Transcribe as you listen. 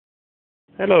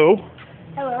Hello.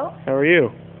 Hello. How are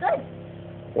you? Good.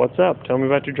 What's up? Tell me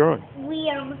about your drawing.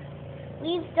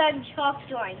 We've done chalk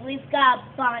drawing. We've got a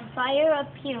bonfire,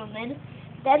 a pyramid.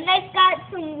 Then I've got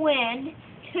some wind.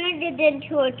 Turned it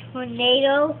into a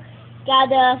tornado.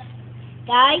 Got a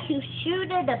guy who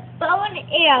shooted a bow and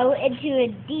arrow into a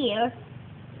deer.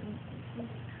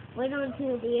 Went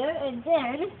onto a deer, and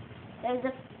then there's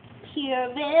a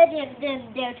pyramid, and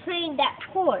then they're training that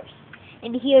horse.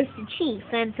 And here's the chief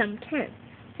and some tents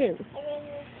too.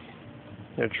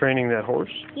 They're training that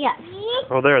horse? Yes.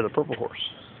 Oh, there, the purple horse.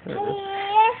 There it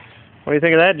is. What do you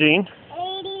think of that, Gene?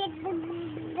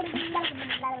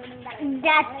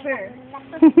 That's her.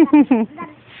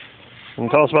 And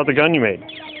tell us about the gun you made.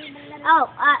 Oh,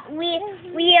 we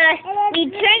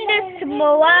turned this to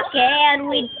Milwaukee, and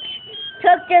we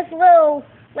took this little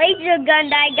laser gun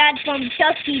that I got from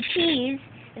Chuck E. Cheese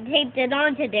and taped it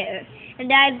onto there. And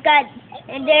then I got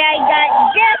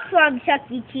this from Chuck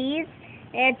E. Cheese.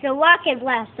 And it's a rocket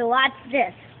blast, so watch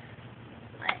this.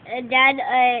 And then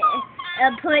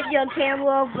put your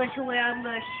camera over to where I'm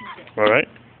going to shoot it. All right.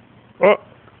 Oh,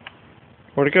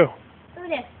 where'd it go? Look at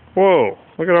this. Whoa,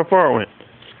 look at how far it went.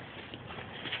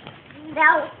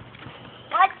 Now,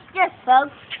 watch this,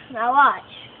 folks. Now watch.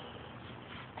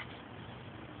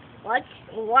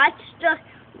 Watch the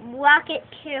rocket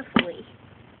carefully.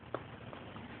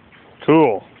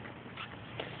 Cool.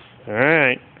 All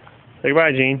right. Say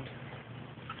goodbye, Gene.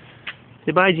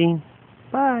 Say bye, Gene.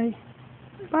 Bye.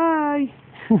 Bye.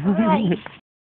 All right.